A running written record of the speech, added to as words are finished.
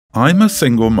I'm a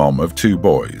single mom of two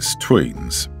boys,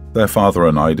 tweens. Their father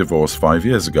and I divorced 5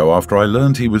 years ago after I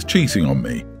learned he was cheating on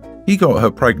me. He got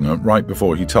her pregnant right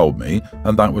before he told me,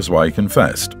 and that was why he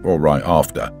confessed, or right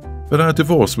after. But our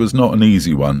divorce was not an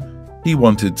easy one. He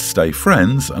wanted to stay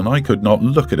friends, and I could not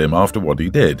look at him after what he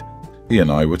did. He and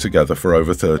I were together for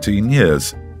over 13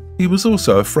 years. He was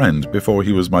also a friend before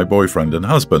he was my boyfriend and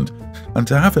husband, and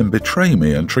to have him betray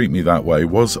me and treat me that way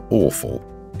was awful.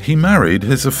 He married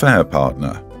his affair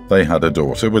partner. They had a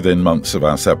daughter within months of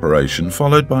our separation,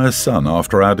 followed by a son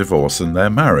after our divorce and their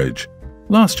marriage.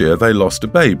 Last year they lost a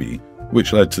baby,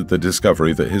 which led to the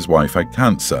discovery that his wife had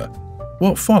cancer.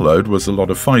 What followed was a lot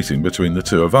of fighting between the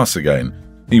two of us again.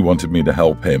 He wanted me to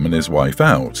help him and his wife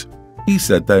out. He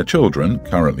said their children,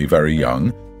 currently very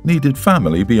young, needed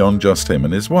family beyond just him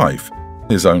and his wife.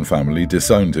 His own family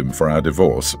disowned him for our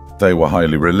divorce. They were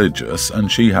highly religious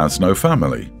and she has no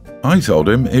family. I told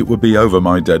him it would be over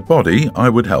my dead body, I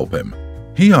would help him.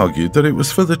 He argued that it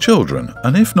was for the children,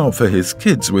 and if not for his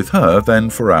kids with her,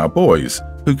 then for our boys,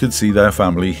 who could see their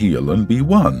family heal and be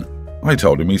one. I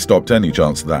told him he stopped any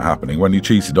chance of that happening when he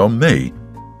cheated on me.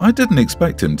 I didn't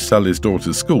expect him to tell his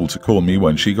daughter's school to call me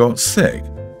when she got sick.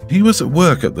 He was at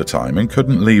work at the time and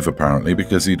couldn't leave apparently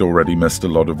because he'd already missed a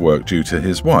lot of work due to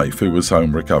his wife, who was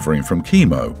home recovering from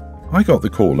chemo. I got the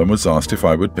call and was asked if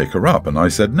I would pick her up, and I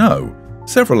said no.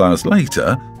 Several hours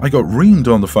later, I got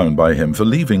reamed on the phone by him for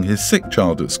leaving his sick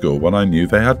child at school when I knew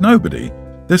they had nobody.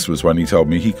 This was when he told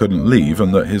me he couldn't leave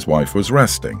and that his wife was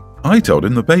resting. I told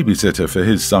him the babysitter for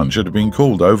his son should have been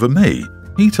called over me.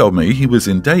 He told me he was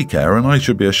in daycare and I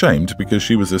should be ashamed because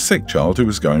she was a sick child who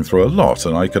was going through a lot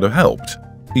and I could have helped.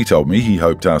 He told me he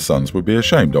hoped our sons would be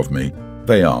ashamed of me.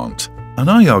 They aren't. And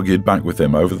I argued back with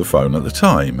him over the phone at the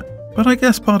time. But I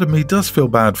guess part of me does feel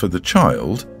bad for the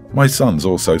child. My sons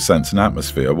also sense an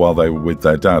atmosphere while they were with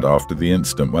their dad after the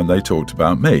incident when they talked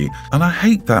about me, and I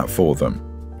hate that for them.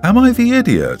 Am I the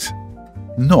idiot?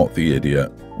 Not the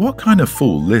idiot. What kind of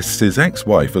fool lists his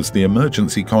ex-wife as the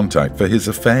emergency contact for his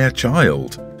affair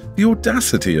child? The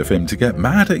audacity of him to get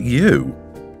mad at you.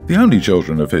 The only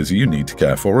children of his you need to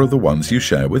care for are the ones you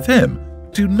share with him.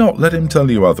 Do not let him tell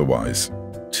you otherwise.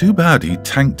 Too bad he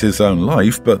tanked his own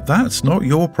life, but that's not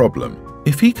your problem.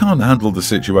 If he can't handle the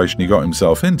situation he got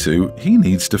himself into, he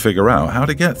needs to figure out how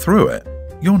to get through it.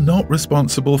 You're not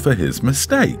responsible for his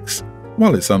mistakes.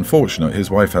 While it's unfortunate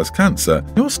his wife has cancer,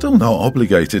 you're still not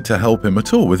obligated to help him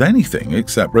at all with anything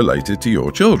except related to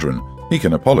your children. He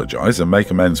can apologize and make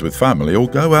amends with family or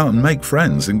go out and make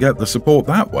friends and get the support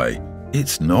that way.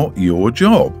 It's not your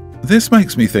job. This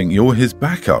makes me think you're his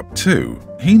backup too.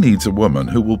 He needs a woman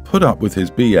who will put up with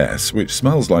his BS, which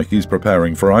smells like he's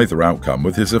preparing for either outcome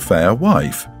with his affair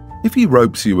wife. If he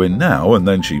ropes you in now and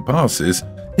then she passes,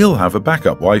 he'll have a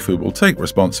backup wife who will take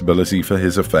responsibility for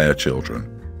his affair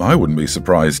children. I wouldn't be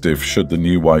surprised if, should the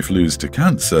new wife lose to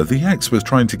cancer, the ex was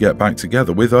trying to get back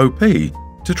together with OP,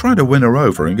 to try to win her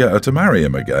over and get her to marry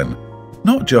him again.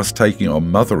 Not just taking on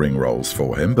mothering roles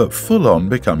for him, but full-on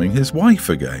becoming his wife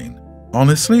again.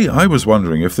 Honestly, I was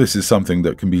wondering if this is something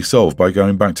that can be solved by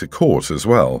going back to court as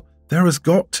well. There has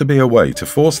got to be a way to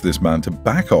force this man to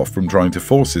back off from trying to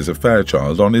force his affair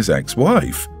child on his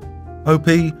ex-wife. OP,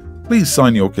 please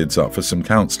sign your kids up for some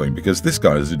counselling because this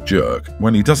guy is a jerk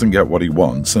when he doesn't get what he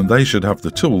wants, and they should have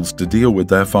the tools to deal with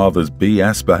their father's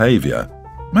BS behaviour.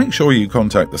 Make sure you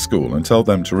contact the school and tell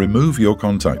them to remove your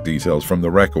contact details from the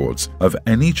records of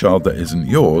any child that isn't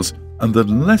yours, and that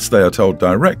unless they are told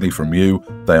directly from you,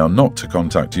 they are not to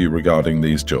contact you regarding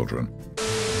these children.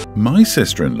 My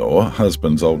sister-in-law,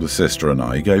 husband's older sister, and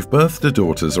I gave birth to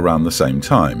daughters around the same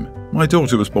time. My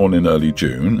daughter was born in early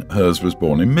June, hers was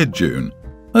born in mid-June.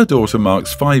 Her daughter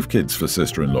marks 5 kids for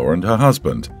sister-in-law and her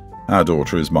husband. Our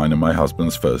daughter is mine and my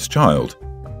husband's first child.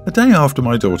 A day after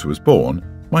my daughter was born,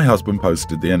 my husband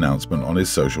posted the announcement on his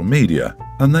social media,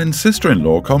 and then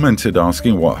sister-in-law commented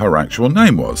asking what her actual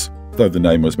name was, though the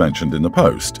name was mentioned in the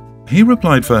post. He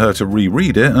replied for her to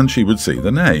reread it and she would see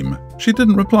the name. She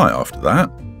didn't reply after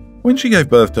that. When she gave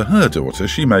birth to her daughter,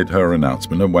 she made her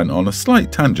announcement and went on a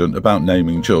slight tangent about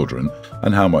naming children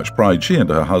and how much pride she and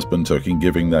her husband took in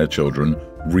giving their children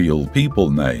real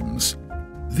people names.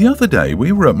 The other day,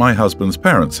 we were at my husband's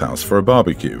parents' house for a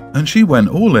barbecue, and she went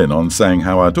all in on saying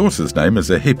how our daughter's name is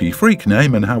a hippie freak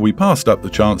name and how we passed up the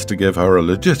chance to give her a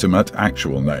legitimate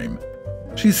actual name.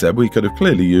 She said we could have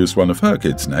clearly used one of her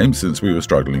kids' names since we were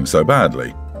struggling so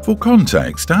badly. For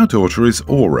context, our daughter is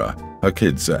Aura. Her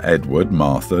kids are Edward,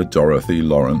 Martha, Dorothy,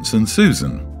 Lawrence, and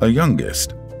Susan, her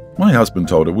youngest. My husband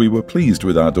told her we were pleased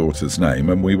with our daughter's name,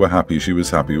 and we were happy she was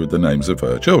happy with the names of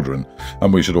her children,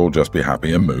 and we should all just be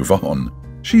happy and move on.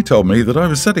 She told me that I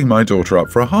was setting my daughter up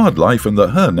for a hard life and that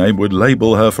her name would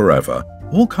label her forever.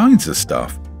 All kinds of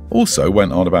stuff. Also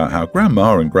went on about how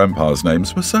Grandma and Grandpa's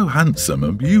names were so handsome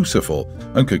and beautiful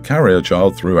and could carry a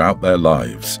child throughout their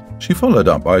lives. She followed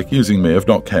up by accusing me of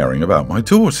not caring about my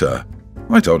daughter.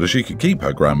 I told her she could keep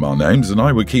her grandma names and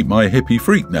I would keep my hippie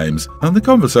freak names, and the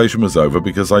conversation was over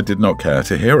because I did not care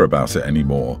to hear about it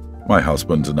anymore. My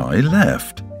husband and I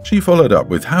left. She followed up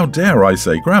with how dare I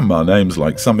say grandma names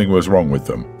like something was wrong with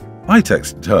them. I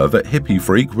texted her that hippie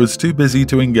freak was too busy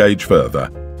to engage further.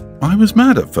 I was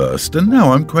mad at first and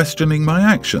now I'm questioning my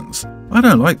actions. I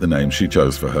don't like the names she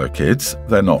chose for her kids.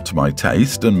 They're not to my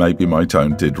taste and maybe my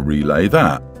tone did relay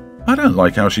that. I don't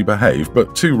like how she behaved,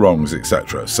 but two wrongs,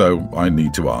 etc., so I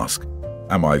need to ask.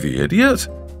 Am I the idiot?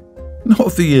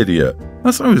 Not the idiot.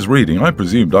 As I was reading, I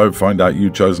presumed I would find out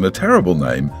you'd chosen a terrible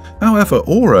name. However,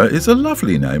 Aura is a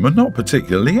lovely name and not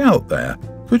particularly out there.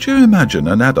 Could you imagine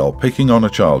an adult picking on a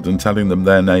child and telling them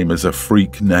their name is a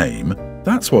freak name?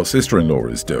 That's what sister-in-law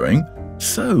is doing.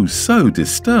 So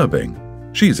disturbing.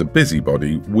 She's a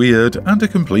busybody, weird, and a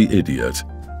complete idiot.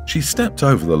 She stepped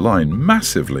over the line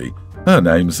massively. Her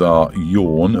names are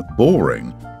Yawn,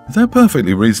 Boring. They're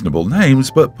perfectly reasonable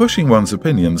names, but pushing one's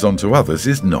opinions onto others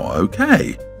is not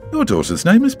okay. Your daughter's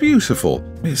name is beautiful.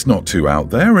 It's not too out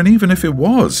there, and even if it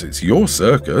was, it's your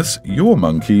circus, your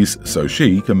monkeys, so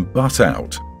she can butt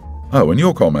out. Oh, and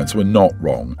your comments were not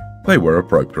wrong. They were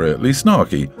appropriately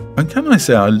snarky. And can I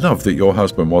say I love that your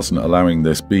husband wasn't allowing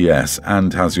this BS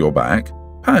and has your back?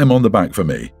 Pat him on the back for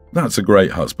me. That's a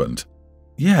great husband.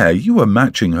 Yeah, you were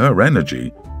matching her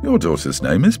energy. Your daughter's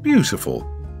name is beautiful.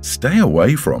 Stay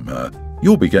away from her.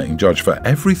 You'll be getting judged for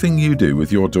everything you do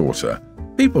with your daughter.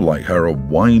 People like her are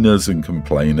whiners and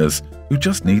complainers who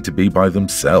just need to be by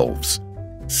themselves.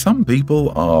 Some people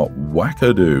are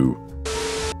wackadoo.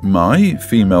 My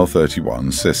female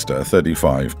 31 sister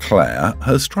 35 Claire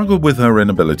has struggled with her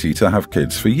inability to have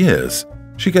kids for years.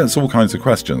 She gets all kinds of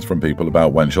questions from people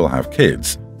about when she'll have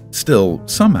kids. Still,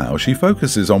 somehow she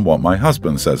focuses on what my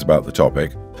husband says about the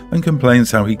topic and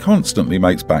complains how he constantly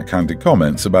makes backhanded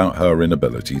comments about her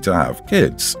inability to have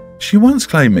kids. She once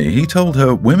claimed me he told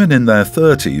her women in their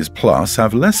 30s plus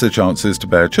have lesser chances to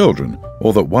bear children,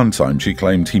 or that one time she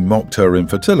claimed he mocked her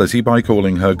infertility by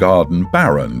calling her garden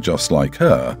barren just like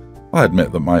her. I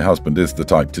admit that my husband is the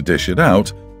type to dish it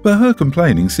out, but her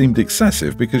complaining seemed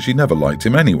excessive because she never liked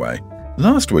him anyway.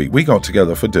 Last week we got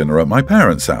together for dinner at my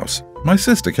parents' house. My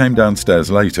sister came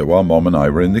downstairs later while Mom and I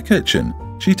were in the kitchen.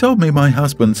 She told me my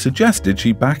husband suggested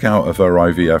she back out of her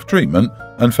IVF treatment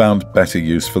and found better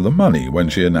use for the money when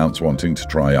she announced wanting to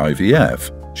try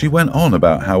IVF. She went on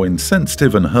about how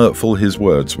insensitive and hurtful his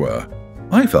words were.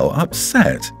 I felt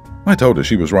upset. I told her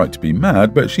she was right to be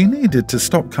mad, but she needed to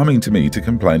stop coming to me to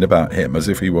complain about him as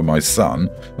if he were my son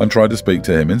and try to speak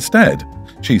to him instead.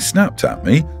 She snapped at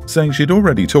me, saying she'd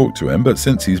already talked to him, but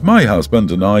since he's my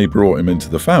husband and I brought him into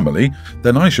the family,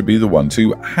 then I should be the one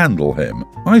to handle him.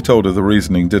 I told her the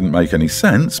reasoning didn't make any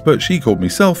sense, but she called me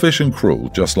selfish and cruel,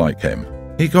 just like him.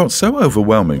 It got so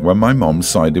overwhelming when my mom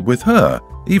sided with her,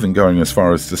 even going as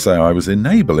far as to say I was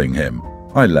enabling him.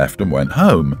 I left and went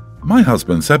home. My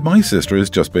husband said my sister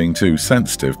is just being too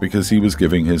sensitive because he was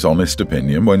giving his honest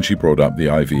opinion when she brought up the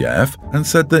IVF, and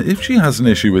said that if she has an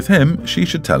issue with him, she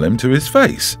should tell him to his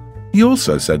face. He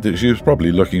also said that she was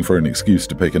probably looking for an excuse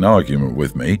to pick an argument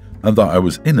with me, and that I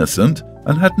was innocent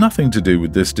and had nothing to do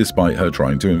with this despite her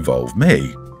trying to involve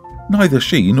me. Neither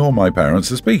she nor my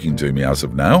parents are speaking to me as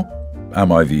of now.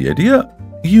 Am I the idiot?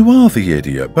 You are the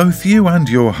idiot, both you and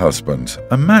your husband.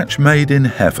 A match made in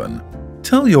heaven.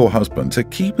 Tell your husband to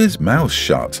keep his mouth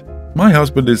shut. My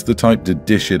husband is the type to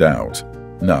dish it out.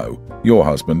 No, your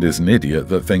husband is an idiot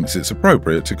that thinks it's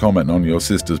appropriate to comment on your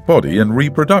sister's body and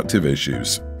reproductive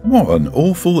issues. What an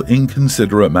awful,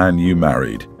 inconsiderate man you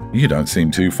married. You don't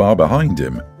seem too far behind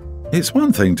him. It's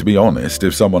one thing to be honest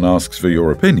if someone asks for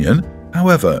your opinion.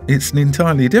 However, it's an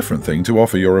entirely different thing to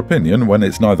offer your opinion when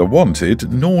it's neither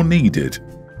wanted nor needed.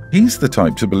 He's the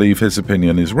type to believe his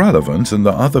opinion is relevant and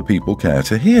that other people care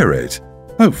to hear it.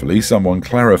 Hopefully someone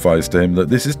clarifies to him that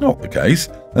this is not the case,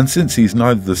 and since he's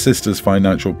neither the sister's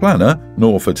financial planner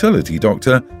nor fertility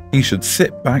doctor, he should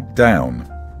sit back down.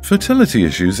 Fertility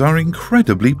issues are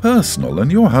incredibly personal,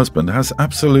 and your husband has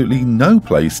absolutely no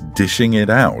place dishing it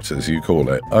out, as you call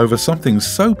it, over something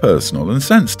so personal and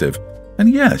sensitive.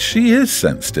 And yes, she is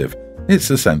sensitive. It's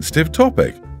a sensitive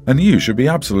topic, and you should be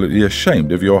absolutely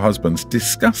ashamed of your husband's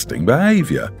disgusting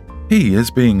behavior. He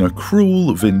is being a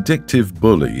cruel, vindictive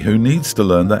bully who needs to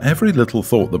learn that every little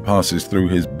thought that passes through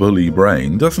his bully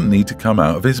brain doesn't need to come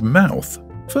out of his mouth.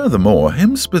 Furthermore,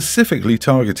 him specifically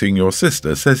targeting your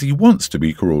sister says he wants to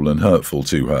be cruel and hurtful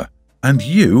to her, and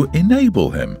you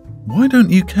enable him. Why don't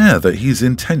you care that he's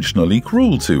intentionally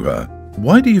cruel to her?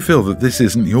 Why do you feel that this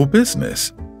isn't your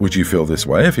business? Would you feel this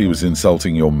way if he was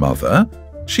insulting your mother?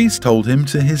 She's told him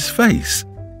to his face.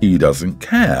 He doesn't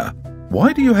care.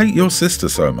 Why do you hate your sister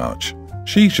so much?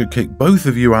 She should kick both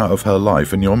of you out of her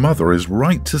life, and your mother is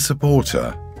right to support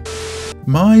her.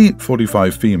 My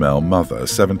 45 female mother,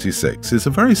 76, is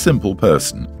a very simple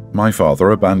person. My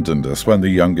father abandoned us when the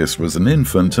youngest was an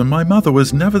infant, and my mother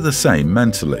was never the same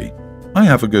mentally. I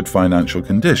have a good financial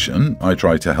condition. I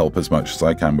try to help as much as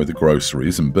I can with the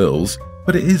groceries and bills,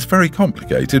 but it is very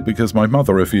complicated because my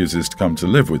mother refuses to come to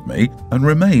live with me and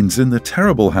remains in the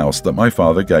terrible house that my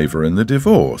father gave her in the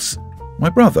divorce. My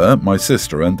brother, my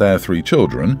sister, and their 3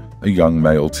 children, a young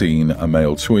male teen, a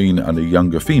male tween, and a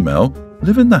younger female,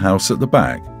 live in the house at the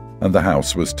back, and the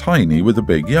house was tiny with a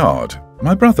big yard.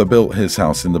 My brother built his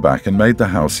house in the back and made the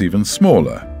house even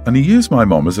smaller, and he used my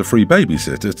mom as a free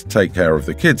babysitter to take care of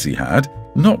the kids he had,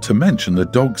 not to mention the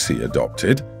dogs he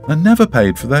adopted, and never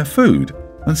paid for their food,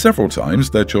 and several times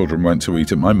their children went to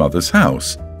eat at my mother's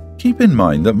house. Keep in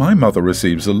mind that my mother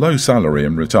receives a low salary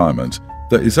in retirement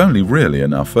that is only really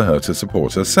enough for her to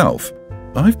support herself.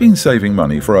 I've been saving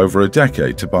money for over a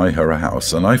decade to buy her a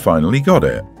house, and I finally got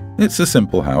it. It's a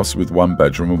simple house with 1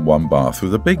 bedroom and 1 bath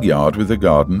with a big yard with a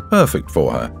garden, perfect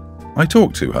for her. I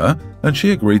talked to her, and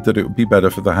she agreed that it would be better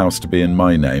for the house to be in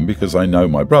my name because I know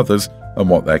my brothers and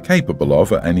what they're capable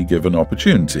of at any given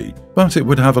opportunity, but it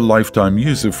would have a lifetime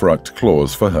usufruct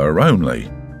clause for her only.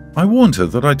 I warned her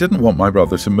that I didn't want my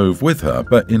brother to move with her,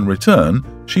 but in return,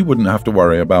 she wouldn't have to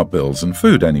worry about bills and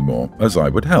food anymore, as I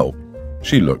would help.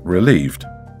 She looked relieved.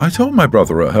 I told my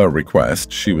brother at her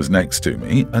request, she was next to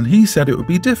me, and he said it would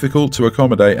be difficult to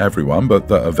accommodate everyone, but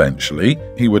that eventually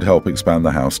he would help expand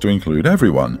the house to include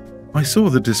everyone. I saw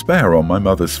the despair on my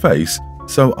mother's face,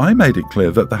 so I made it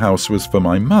clear that the house was for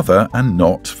my mother and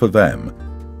not for them.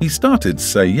 He started to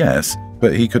say yes,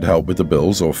 but he could help with the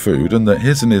bills or food, and that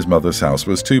his and his mother's house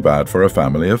was too bad for a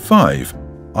family of 5.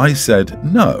 I said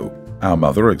no. Our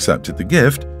mother accepted the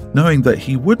gift, knowing that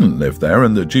he wouldn't live there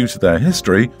and that due to their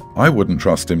history, I wouldn't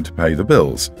trust him to pay the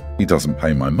bills. He doesn't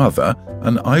pay my mother,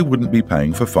 and I wouldn't be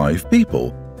paying for 5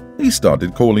 people. He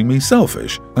started calling me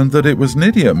selfish, and that it was an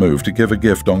idiot move to give a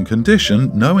gift on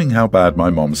condition, knowing how bad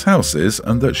my mom's house is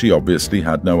and that she obviously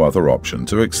had no other option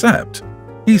to accept.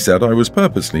 He said I was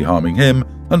purposely harming him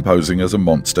and posing as a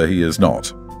monster he is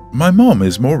not. My mom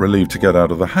is more relieved to get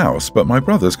out of the house, but my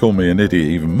brothers call me an idiot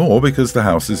even more because the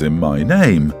house is in my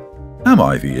name. Am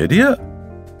I the idiot?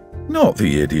 Not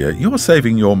the idiot. You're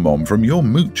saving your mom from your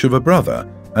mooch of a brother,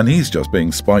 and he's just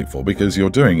being spiteful because you're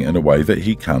doing it in a way that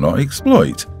he cannot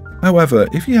exploit. However,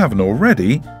 if you haven't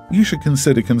already, you should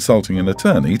consider consulting an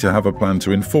attorney to have a plan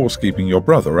to enforce keeping your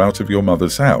brother out of your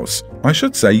mother's house. I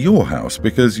should say your house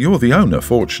because you're the owner,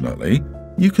 fortunately.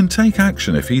 You can take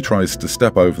action if he tries to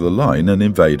step over the line and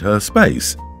invade her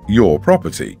space, your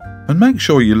property, and make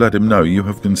sure you let him know you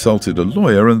have consulted a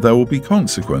lawyer and there will be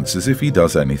consequences if he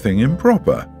does anything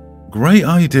improper. Great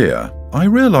idea. I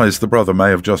realize the brother may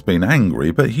have just been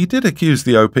angry, but he did accuse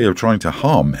the OP of trying to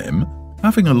harm him.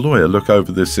 Having a lawyer look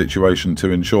over this situation to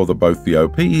ensure that both the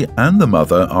OP and the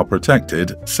mother are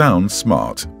protected sounds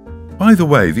smart. By the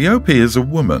way, the OP is a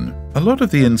woman. A lot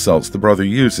of the insults the brother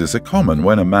uses are common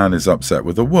when a man is upset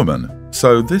with a woman,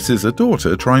 so this is a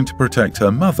daughter trying to protect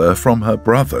her mother from her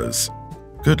brothers.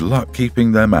 Good luck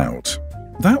keeping them out.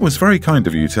 That was very kind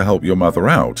of you to help your mother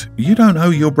out. You don't owe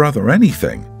your brother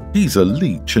anything. He's a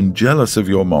leech and jealous of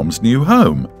your mom's new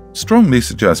home. Strongly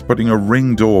suggest putting a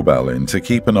Ring doorbell in to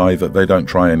keep an eye that they don't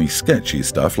try any sketchy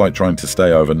stuff like trying to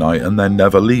stay overnight and then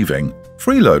never leaving.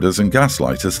 Freeloaders and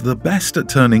gaslighters are the best at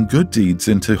turning good deeds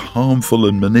into harmful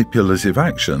and manipulative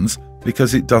actions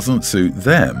because it doesn't suit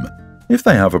them. If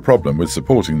they have a problem with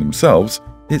supporting themselves,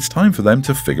 it's time for them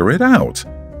to figure it out.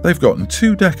 They've gotten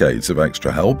 2 decades of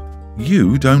extra help.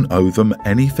 You don't owe them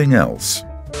anything else.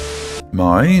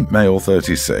 My male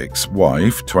 36,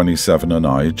 wife 27 and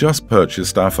I just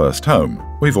purchased our first home.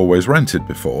 We've always rented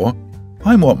before.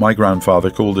 I'm what my grandfather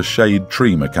called a shade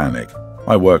tree mechanic.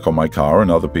 I work on my car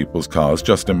and other people's cars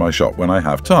just in my shop when I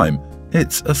have time.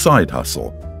 It's a side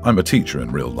hustle. I'm a teacher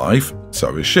in real life,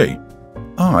 so is she.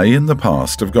 I, in the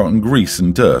past, have gotten grease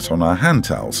and dirt on our hand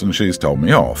towels and she's told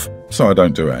me off, so I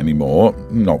don't do it anymore,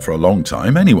 not for a long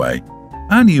time anyway.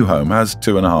 Our new home has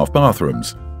 2.5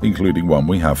 bathrooms, including one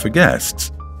we have for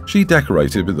guests. She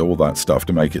decorated with all that stuff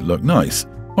to make it look nice.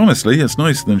 Honestly, it's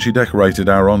nicer than she decorated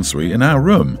our ensuite in our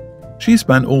room. She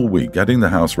spent all week getting the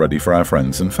house ready for our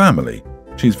friends and family.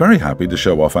 She's very happy to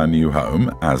show off our new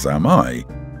home, as am I.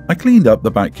 I cleaned up the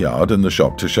backyard and the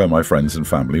shop to show my friends and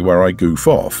family where I goof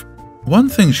off. One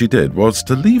thing she did was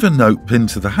to leave a note pinned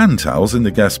to the hand towels in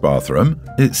the guest bathroom.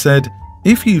 It said,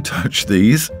 "If you touch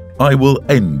these, I will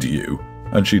end you,"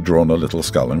 and she'd drawn a little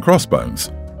skull and crossbones.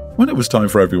 When it was time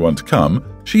for everyone to come,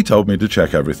 she told me to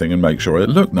check everything and make sure it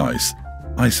looked nice.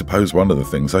 I suppose one of the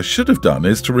things I should have done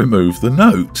is to remove the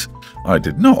note. I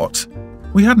did not.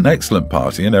 We had an excellent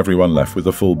party and everyone left with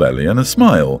a full belly and a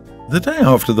smile. The day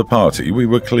after the party, we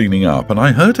were cleaning up and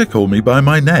I heard her call me by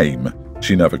my name.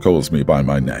 She never calls me by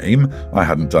my name. I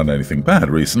hadn't done anything bad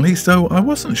recently, so I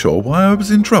wasn't sure why I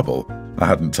was in trouble. I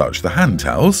hadn't touched the hand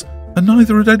towels, and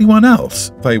neither had anyone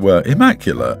else. They were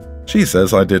immaculate. She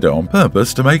says I did it on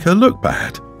purpose to make her look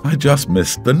bad. I just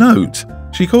missed the note.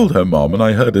 She called her mom and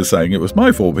I heard her saying it was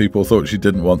my fault people thought she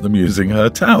didn't want them using her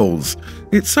towels.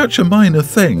 It's such a minor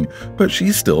thing, but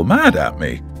she's still mad at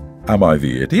me. Am I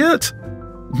the idiot?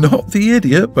 Not the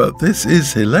idiot, but this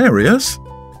is hilarious.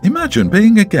 Imagine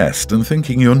being a guest and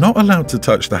thinking you're not allowed to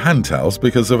touch the hand towels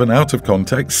because of an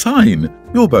out-of-context sign.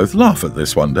 You'll both laugh at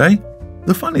this one day.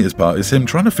 The funniest part is him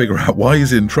trying to figure out why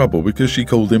he's in trouble because she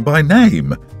called him by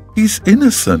name. He's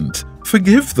innocent.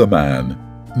 Forgive the man.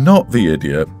 Not the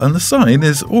idiot, and the sign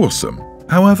is awesome.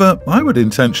 However, I would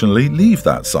intentionally leave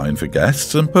that sign for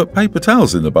guests and put paper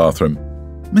towels in the bathroom.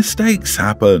 Mistakes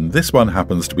happen. This one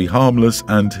happens to be harmless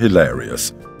and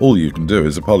hilarious. All you can do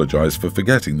is apologize for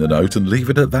forgetting the note and leave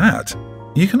it at that.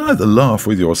 You can either laugh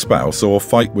with your spouse or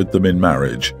fight with them in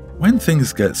marriage. When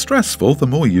things get stressful, the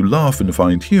more you laugh and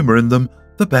find humor in them,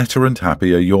 the better and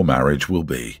happier your marriage will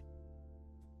be.